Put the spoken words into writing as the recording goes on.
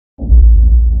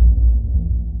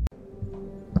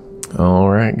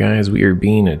Alright guys, we are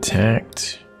being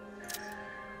attacked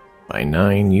by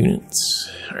 9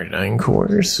 units, or 9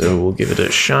 cores, so we'll give it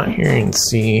a shot here and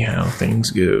see how things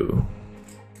go.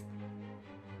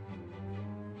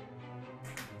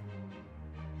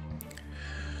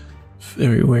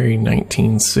 February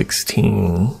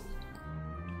 1916.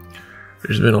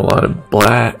 There's been a lot of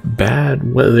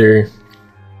bad weather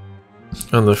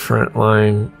on the front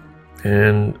line,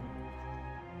 and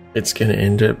it's gonna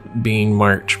end up being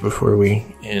March before we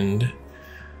end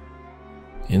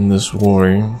in this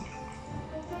war.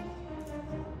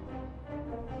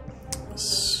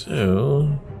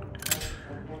 So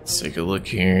let's take a look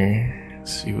here,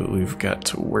 see what we've got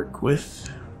to work with.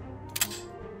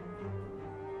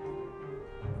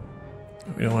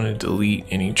 We don't want to delete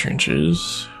any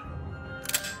trenches.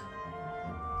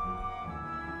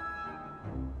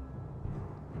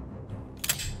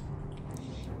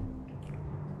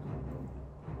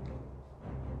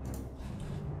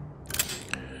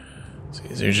 So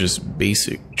these are just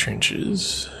basic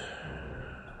trenches.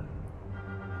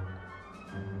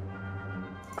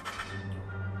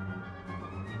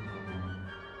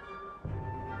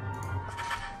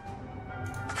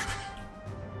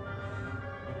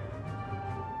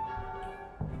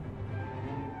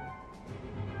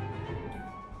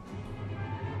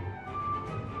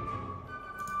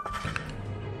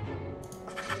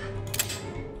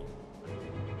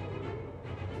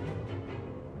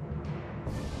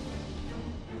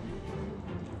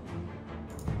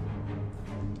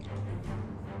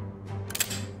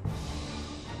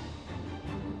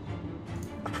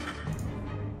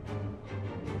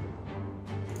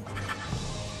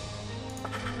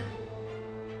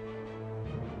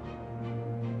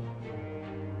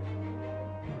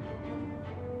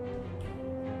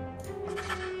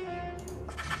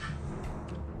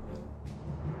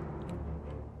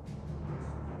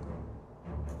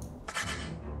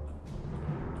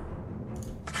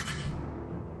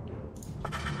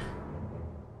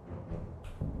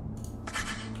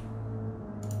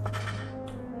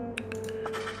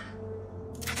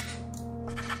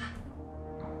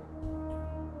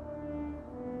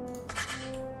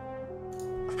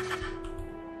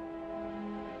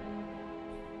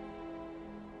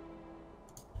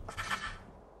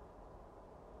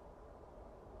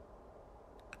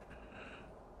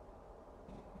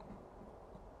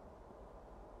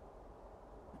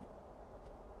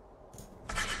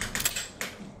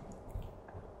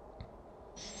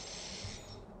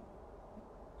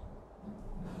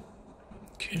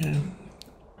 Okay.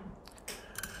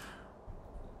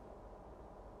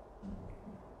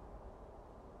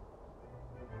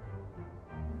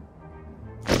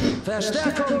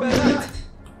 Verstärkung bereit!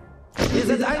 Wir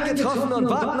sind eingetroffen und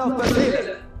warten auf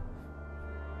Befehle.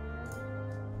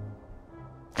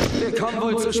 Wir kommen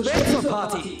wohl zu spät zur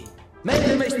Party.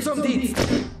 Melde mich zum Dienst.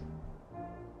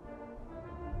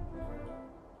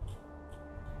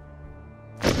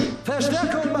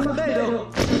 Verstärkung macht Meldung.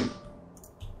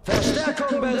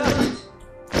 Verstärkung bereit.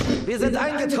 Wir sind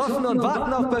eingetroffen und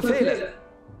warten auf Befehle.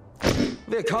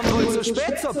 Wir kommen wohl zu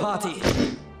spät zur Party.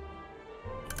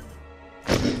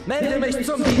 Melde mich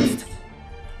zum Dienst.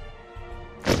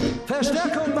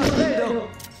 Verstärkung macht Meldung.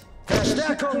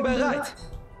 Verstärkung bereit.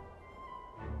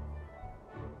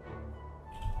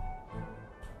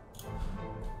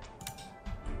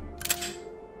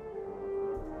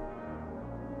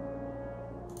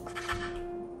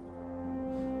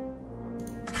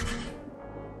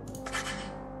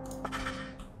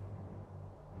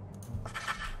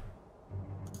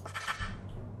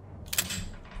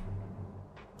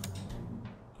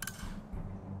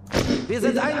 Wir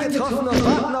sind eingetroffen und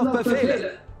warten auf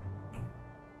Befehle.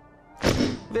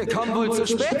 Wir kommen wohl zu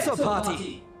spät zur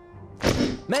Party.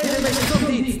 Melde mich zum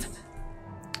Dienst.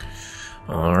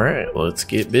 Alright, let's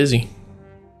get busy.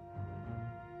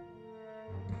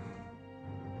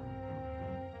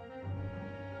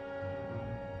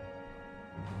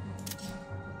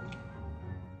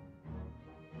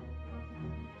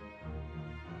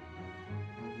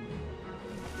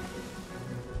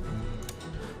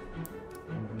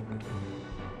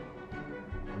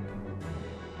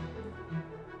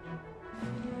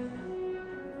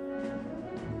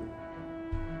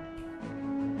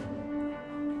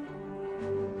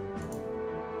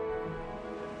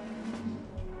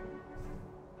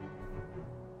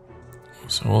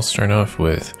 So we'll start off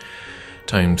with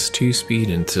 ×2 speed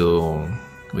until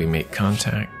we make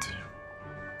contact.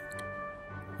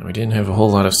 We didn't have a whole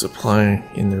lot of supply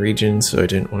in the region, so I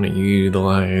didn't want to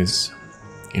utilize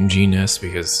NG nests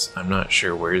because I'm not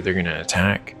sure where they're going to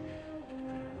attack.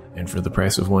 And for the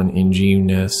price of 1 NG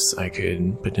nest, I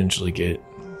could potentially get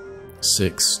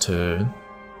 6 to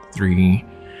 3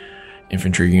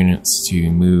 infantry units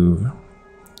to move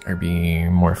or be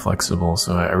more flexible.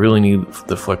 So I really need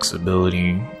the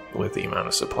flexibility with the amount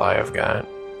of supply I've got.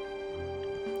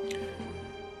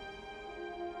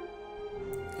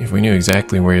 If we knew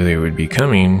exactly where they would be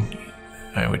coming,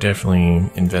 I would definitely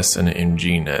invest in an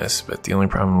MG nest, but the only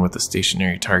problem with a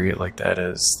stationary target like that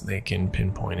is they can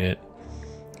pinpoint it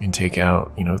and take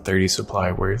out, 30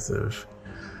 supply worth of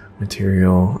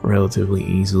material relatively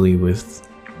easily with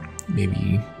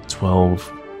maybe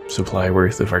 12 supply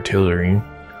worth of artillery.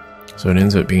 So it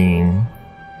ends up being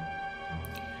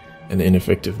an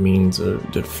ineffective means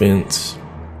of defense.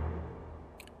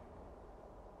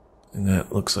 And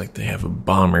that looks like they have a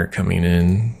bomber coming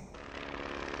in.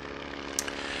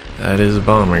 That is a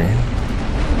bomber.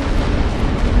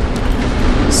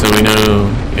 So we know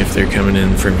if they're coming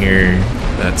in from here,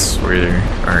 that's where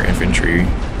our infantry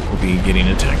will be getting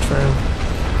attacked from.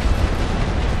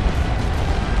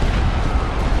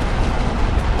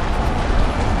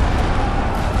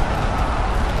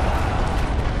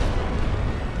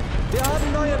 Wir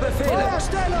haben neue Befehle.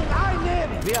 Feuerstellung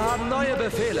einnehmen. Wir haben neue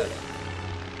Befehle.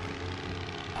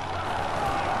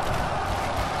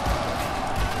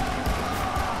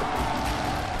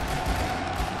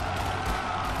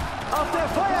 Auf der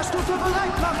Feuerstufe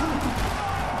bereit machen!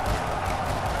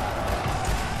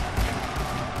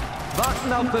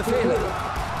 Warten auf Befehle!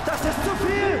 Das ist zu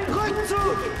viel!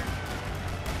 Rückzug!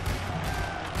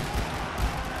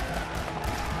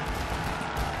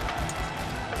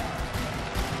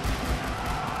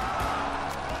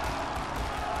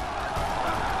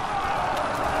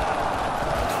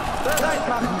 Bereit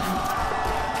machen!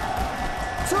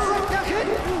 Zurück nach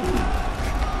hinten!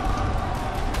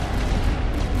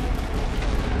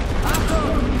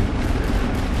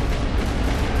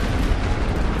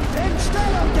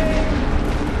 Stellung gehen!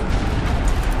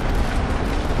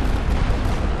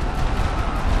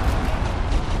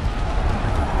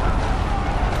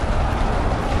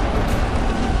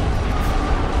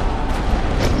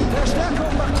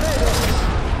 Verstärkung macht Rede!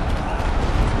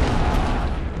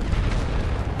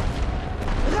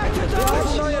 Rettet euch! Wir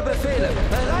haben neue Befehle!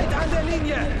 Bereit an der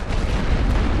Linie!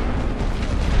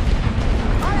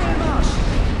 Eilmarsch!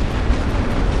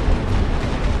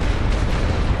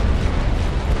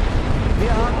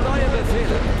 Wir haben neue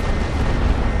Befehle.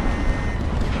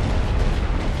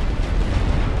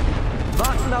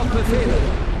 Warten auf Befehle.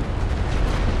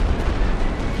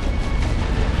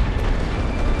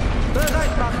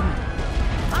 Bereit machen.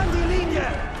 An die Linie.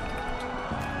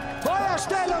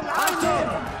 Feuerstellung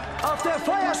einnehmen. Auf der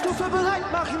Feuerstufe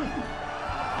bereit machen.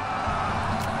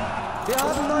 Wir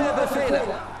haben neue Befehle.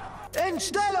 In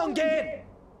Stellung gehen.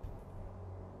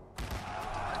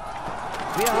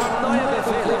 Wir haben neue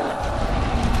Befehle.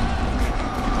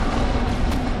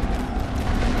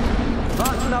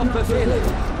 Warten auf Befehle.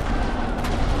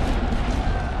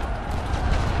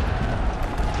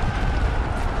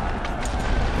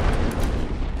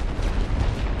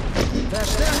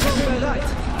 Verstärkung bereit.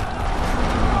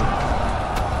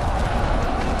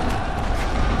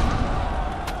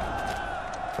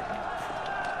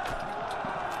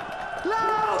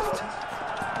 Lauft!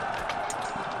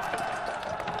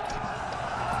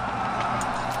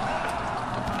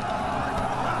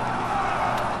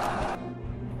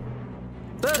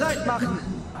 Bereit machen!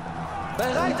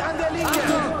 Bereit an der Linie!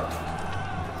 Achtung!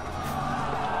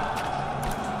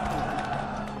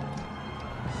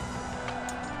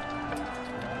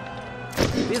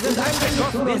 Wir sind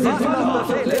eingetroffen, wir warten auf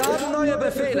Befehle. Wir haben neue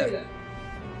Befehle.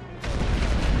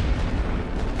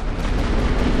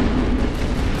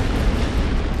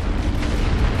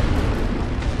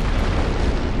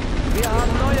 Wir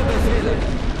haben neue Befehle.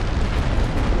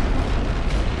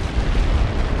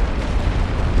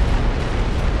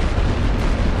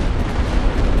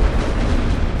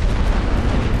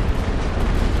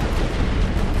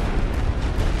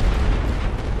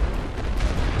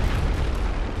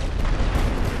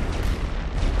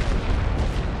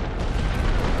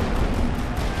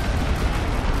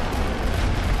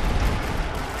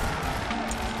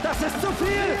 Das ist zu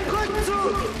viel!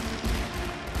 Rückzug!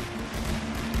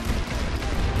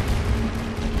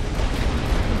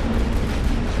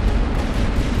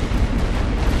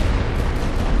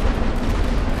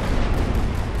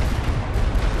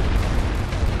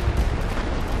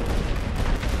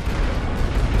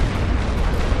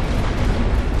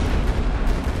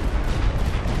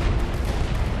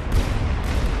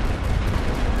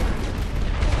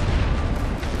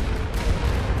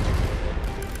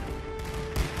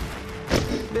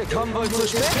 Wir kommen wohl zu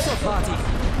spät zur Party.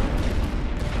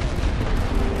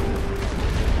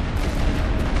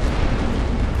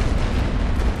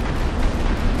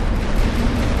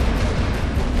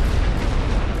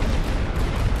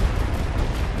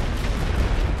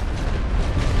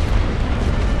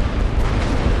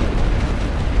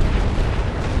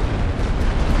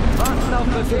 auf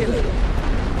Befehle.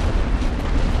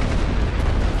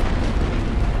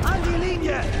 An die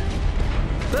Linie.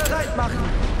 Bereit machen.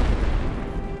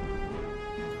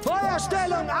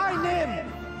 Feuerstellung einnehmen.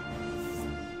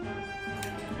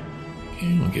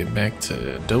 Okay, we'll get back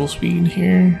to double speed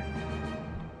here.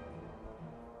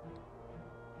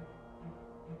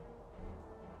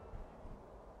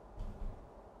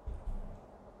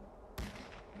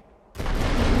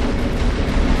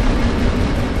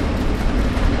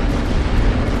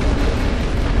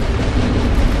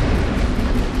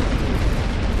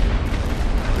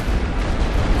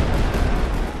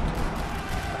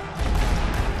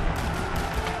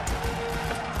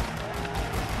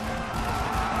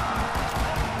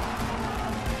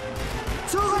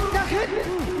 Zurück nach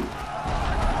hinten!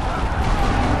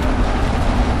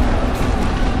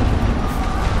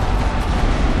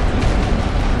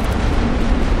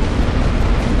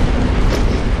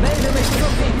 Melde mich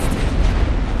zum Dienst!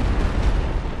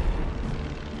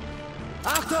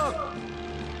 Achtung!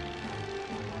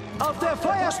 Auf der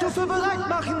Feuerstufe bereit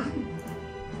machen!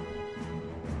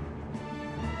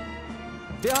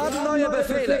 Wir haben neue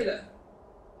Befehle!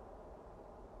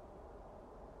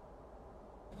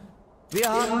 Wir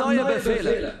haben neue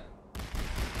Befehle.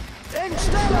 In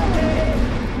Stellung gehen!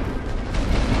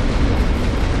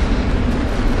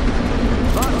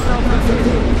 Warten auf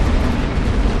Befehle.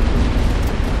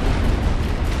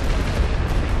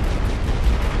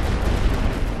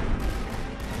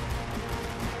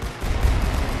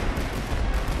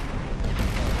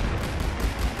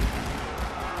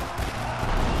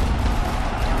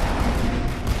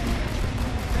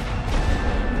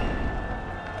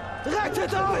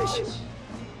 Rettet euch!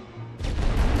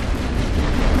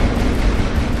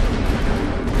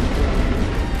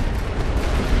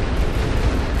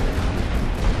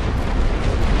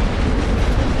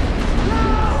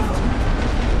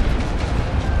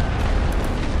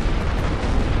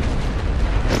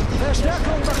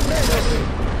 Verstärkung macht Meldung!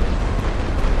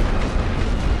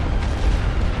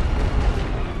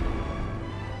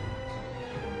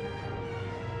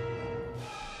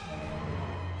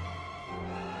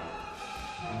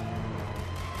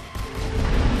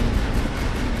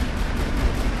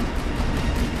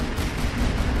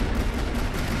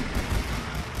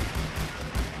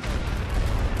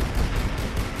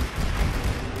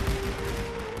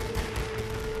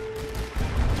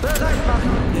 Bereit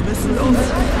machen! Wir müssen los!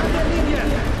 Bereit an der Linie!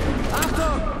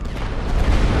 Achtung!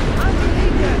 An die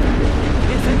Linie!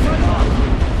 Wir sind verloren!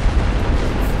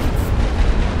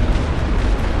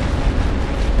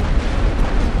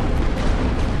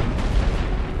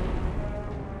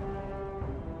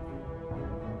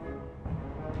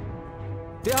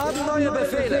 Wir haben neue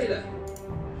Befehle!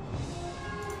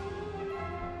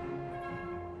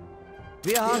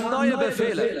 Wir haben neue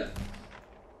Befehle!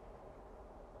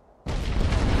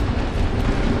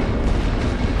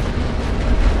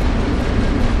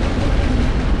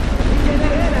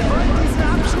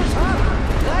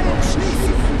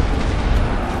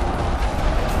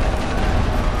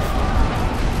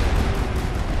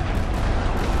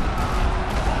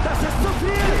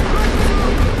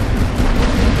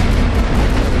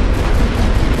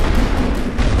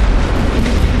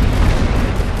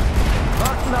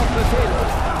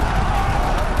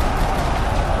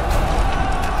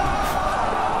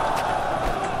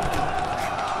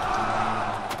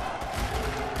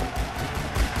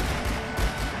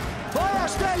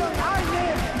 Feuerstellung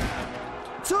einnehmen!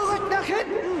 Zurück nach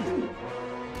hinten!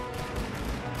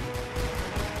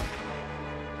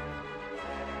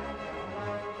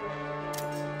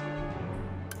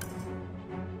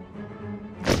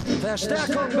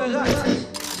 Verstärkung bereit!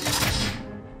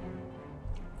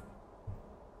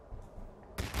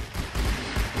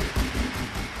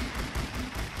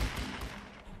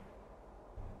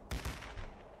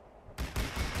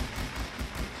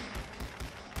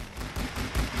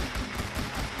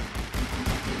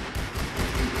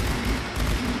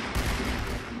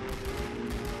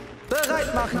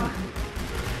 Bereit machen!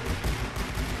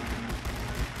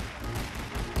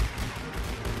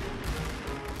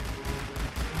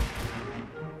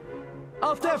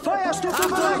 Auf der Feuerstufe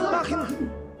bereit machen!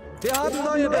 Wir haben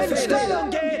neue Befehle! In Stellung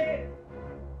gehen!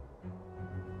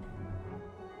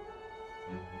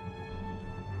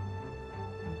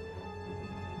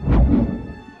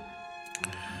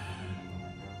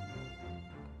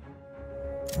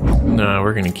 Nah,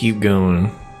 we're gonna keep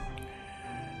going.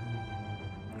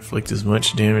 Inflict as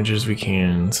much damage as we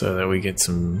can so that we get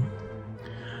some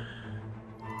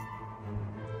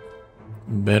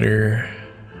better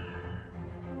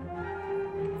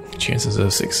chances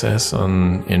of success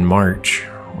in March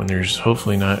when there's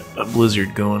hopefully not a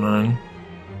blizzard going on.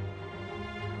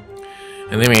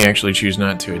 And they may actually choose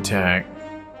not to attack,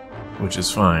 which is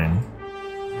fine.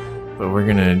 But we're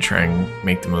gonna try and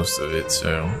make the most of it,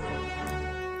 so...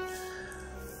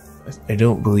 I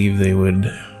don't believe they would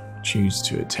choose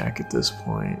to attack at this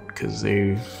point, because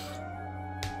they've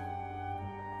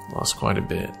lost quite a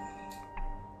bit.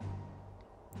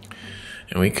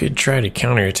 And we could try to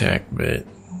counterattack, but...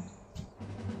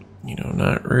 you know,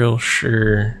 not real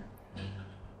sure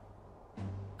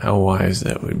how wise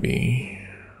that would be.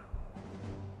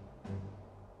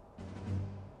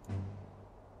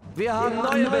 Wir haben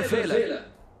neue Befehle.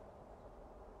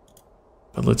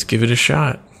 But let's give it a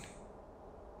shot.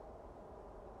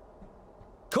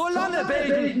 Kolonne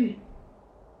bilden.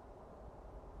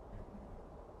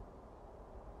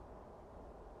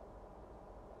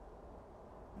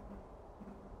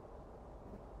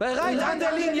 Bereit an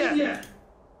der Linie.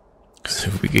 So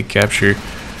if we could capture...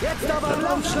 Jetzt aber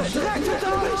Laufschritt. Rettet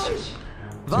euch.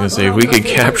 I was gonna say, if we could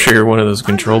capture one of those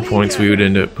control points, we would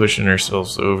end up pushing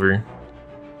ourselves over.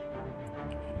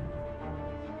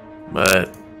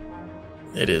 But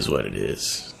it is what it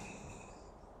is.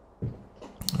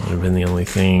 That would have been the only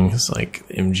thing. It's like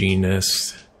MG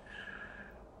nest.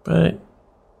 But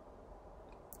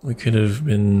we could have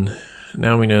been...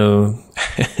 now we know.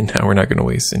 Now we're not going to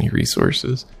waste any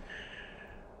resources.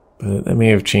 But that may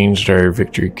have changed our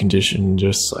victory condition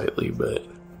just slightly, but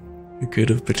it could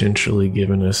have potentially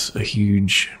given us a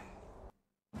huge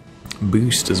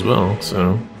boost as well,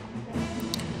 so...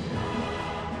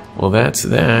 well, that's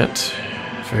that.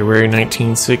 February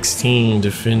 1916,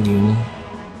 defending.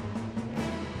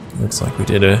 Looks like we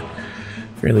did a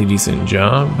fairly decent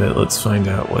job, but let's find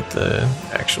out what the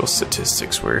actual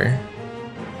statistics were.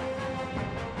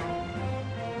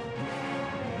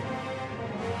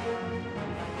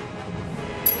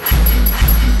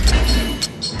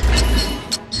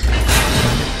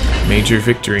 Major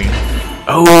victory.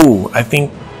 Oh, I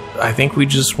think we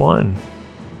just won.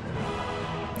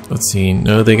 Let's see.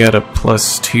 No, they got a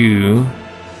 +2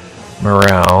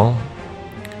 morale.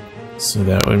 So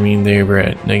that would mean they were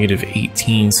at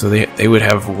 -18. So they would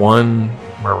have 1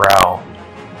 morale.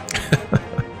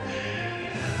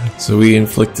 So we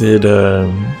inflicted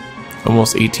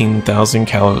almost 18,000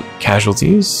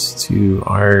 casualties to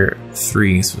our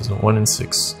 3. So it's a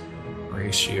 1-in-6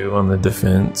 ratio on the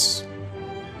defense.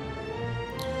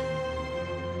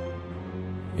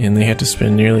 And they had to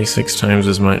spend nearly 6 times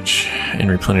as much in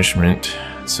replenishment,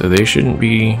 so they shouldn't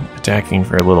be attacking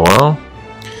for a little while.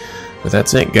 But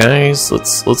that's it, guys.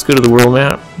 Let's go to the world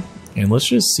map, and let's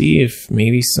just see if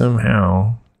maybe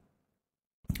somehow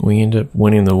we end up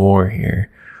winning the war here,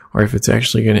 or if it's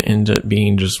actually going to end up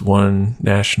being just one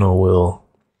national will.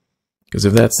 Because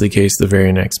if that's the case, the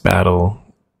very next battle,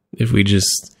 if we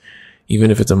just,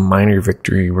 even if it's a minor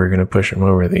victory, we're going to push them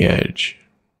over the edge.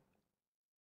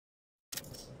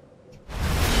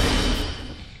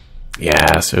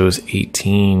 Yeah, so it was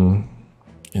 18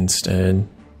 instead.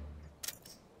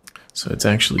 So it's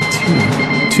actually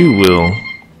two will.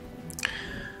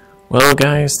 Well,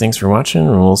 guys, thanks for watching,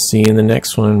 and we'll see you in the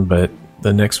next one, but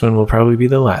the next one will probably be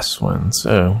the last one.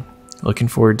 So, looking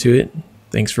forward to it.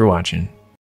 Thanks for watching.